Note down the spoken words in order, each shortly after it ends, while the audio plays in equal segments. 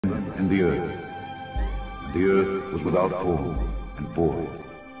and the earth. And the earth was without form and void,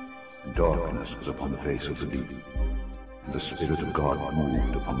 and darkness was upon the face of the deep. And the Spirit of God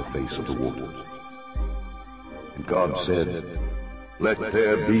moved upon the face of the waters. And God said, "Let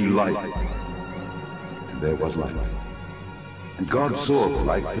there be light." And there was light. And God saw the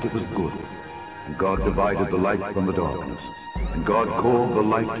light that it was good. And God divided the light from the darkness. And God called the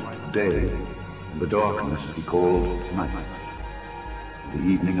light day, and the darkness he called night. The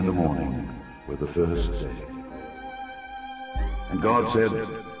evening and the morning were the first day. And God said,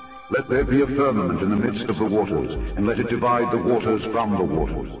 "Let there be a firmament in the midst of the waters, and let it divide the waters from the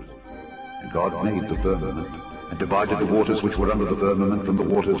waters." And God made the firmament, and divided the waters which were under the firmament from the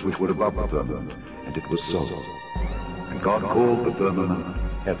waters which were above the firmament, and it was so. And God called the firmament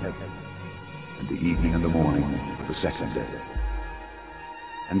heaven. And the evening and the morning were the second day.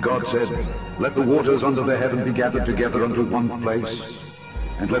 And God said, "Let the waters under the heaven be gathered together unto one place,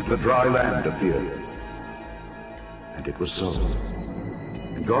 and let the dry land appear." And it was so.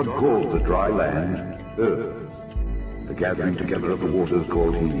 And God called the dry land earth, the gathering together of the waters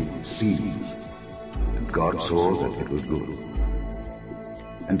called he seas. And God saw that it was good.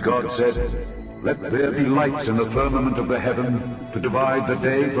 And God said, "Let there be lights in the firmament of the heaven to divide the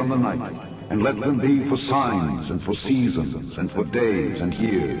day from the night, and let them be for signs and for seasons and for days and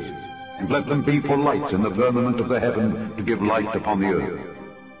years, and let them be for lights in the firmament of the heaven to give light upon the earth."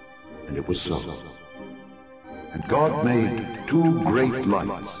 And it was so. And God made two great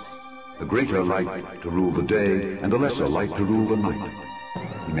lights, the greater light to rule the day, and the lesser light to rule the night.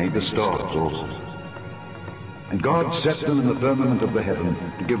 He made the stars also. And God set them in the firmament of the heaven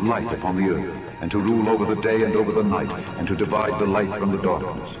to give light upon the earth, and to rule over the day and over the night, and to divide the light from the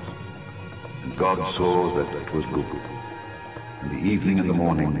darkness. And God saw that it was good. And the evening and the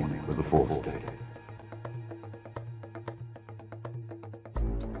morning were the fourth day.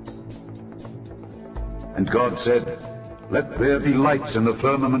 And God said, "Let there be lights in the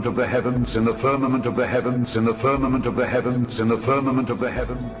firmament of the heavens, in the firmament of the heavens, in the firmament of the heavens, in the firmament of the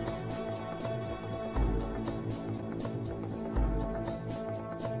heavens."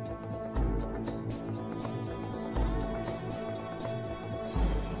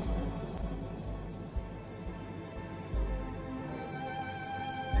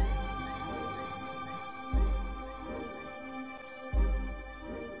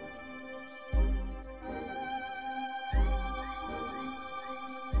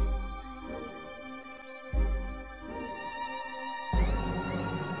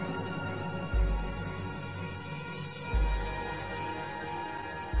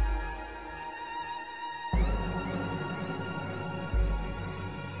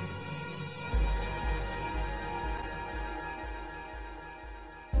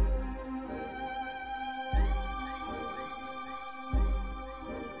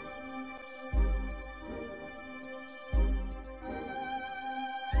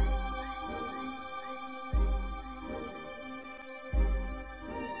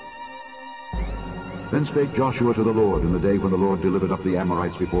 Then spake Joshua to the Lord in the day when the Lord delivered up the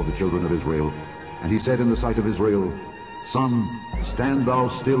Amorites before the children of Israel. And he said in the sight of Israel, "Sun, stand thou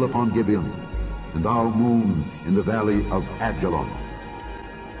still upon Gibeon, and thou moon in the valley of Ajalon."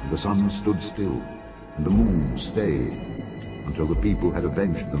 And the sun stood still, and the moon stayed, until the people had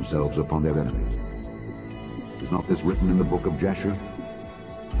avenged themselves upon their enemies. Is not this written in the book of Jasher?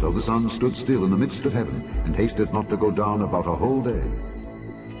 So the sun stood still in the midst of heaven, and hasted not to go down about a whole day.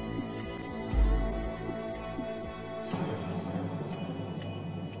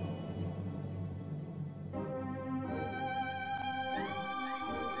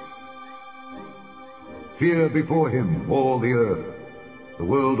 Fear before him all the earth. The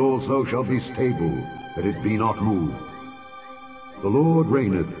world also shall be stable, that it be not moved. The Lord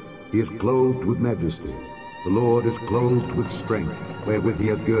reigneth, he is clothed with majesty. The Lord is clothed with strength, wherewith he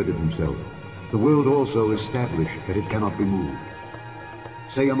hath girded himself. The world also is established, that it cannot be moved.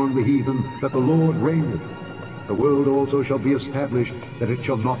 Say among the heathen that the Lord reigneth. The world also shall be established, that it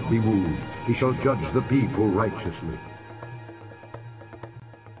shall not be moved. He shall judge the people righteously.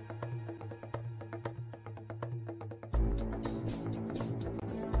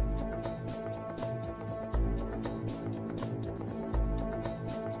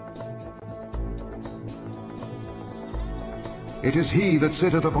 It is he that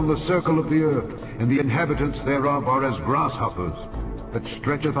sitteth upon the circle of the earth, and the inhabitants thereof are as grasshoppers, that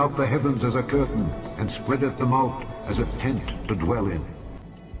stretcheth out the heavens as a curtain, and spreadeth them out as a tent to dwell in.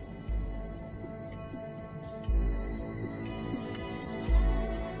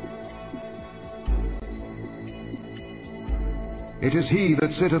 It is he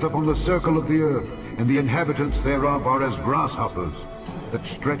that sitteth upon the circle of the earth, and the inhabitants thereof are as grasshoppers, that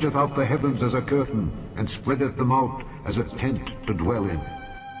stretcheth out the heavens as a curtain, and spreadeth them out as a tent to dwell in.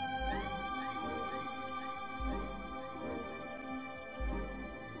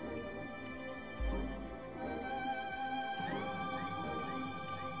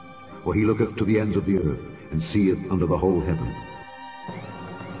 For he looketh to the ends of the earth, and seeth under the whole heaven.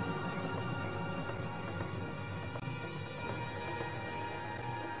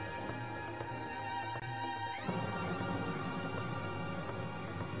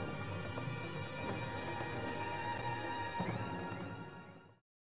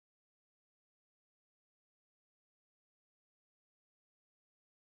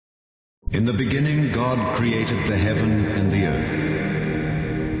 In the beginning God created the heaven and the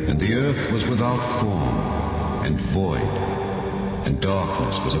earth. And the earth was without form and void, and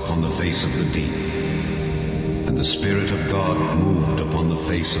darkness was upon the face of the deep. And the Spirit of God moved upon the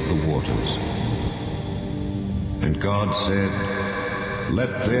face of the waters. And God said,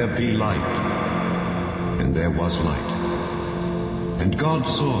 "Let there be light." And there was light. And God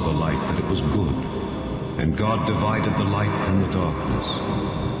saw the light that it was good. And God divided the light from the darkness.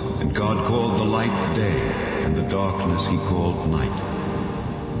 And God called the light day, and the darkness he called night.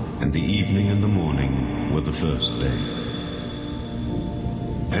 And the evening and the morning were the first day.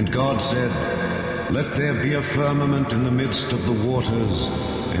 And God said, "Let there be a firmament in the midst of the waters,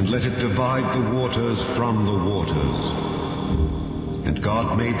 and let it divide the waters from the waters." And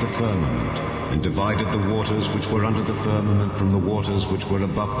God made the firmament, and divided the waters which were under the firmament from the waters which were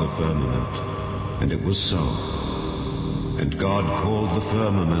above the firmament. And it was so. And God called the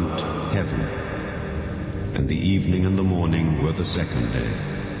firmament heaven. And the evening and the morning were the second day.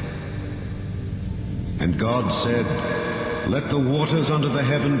 And God said, "Let the waters under the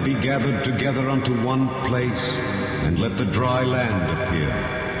heaven be gathered together unto one place, and let the dry land appear."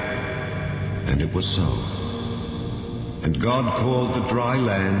 And it was so. And God called the dry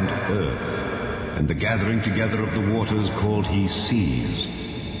land earth, and the gathering together of the waters called he seas.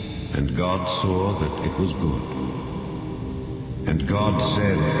 And God saw that it was good. And God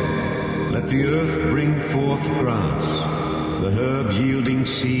said, "Let the earth bring forth grass, the herb yielding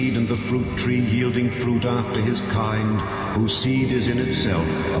seed, and the fruit tree yielding fruit after his kind, whose seed is in itself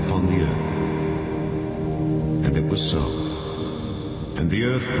upon the earth." And it was so. And the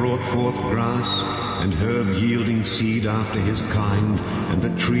earth brought forth grass, and herb yielding seed after his kind, and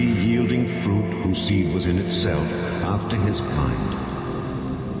the tree yielding fruit, whose seed was in itself after his kind.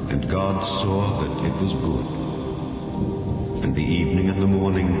 And God saw that it was good. And the evening and the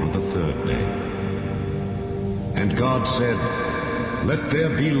morning were the third day. And God said, "Let there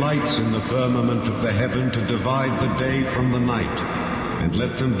be lights in the firmament of the heaven to divide the day from the night, and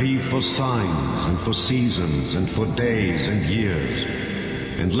let them be for signs, and for seasons, and for days and years.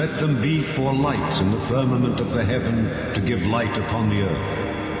 And let them be for lights in the firmament of the heaven to give light upon the earth."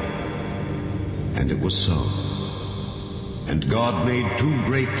 And it was so. And God made two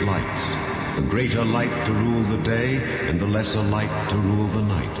great lights, the greater light to rule the day, and the lesser light to rule the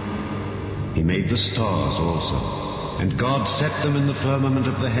night. He made the stars also, and God set them in the firmament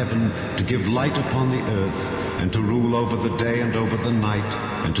of the heaven to give light upon the earth, and to rule over the day and over the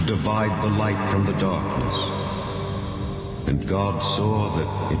night, and to divide the light from the darkness. And God saw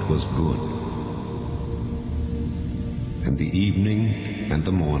that it was good. And the evening and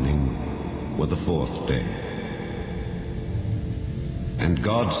the morning were the fourth day. And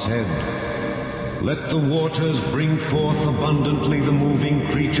God said, "Let the waters bring forth abundantly the moving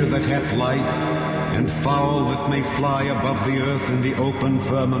creature that hath life, and fowl that may fly above the earth in the open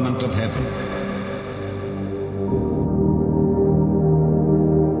firmament of heaven."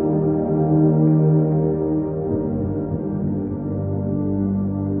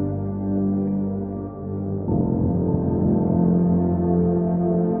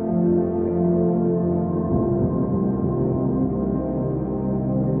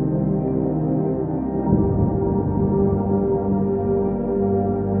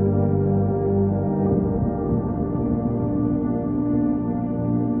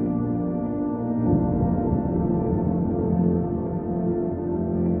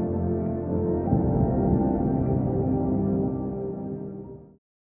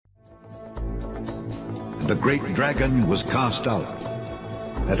 The great dragon was cast out,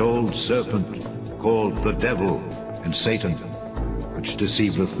 that old serpent called the devil and Satan, which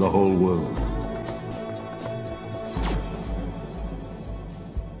deceiveth the whole world.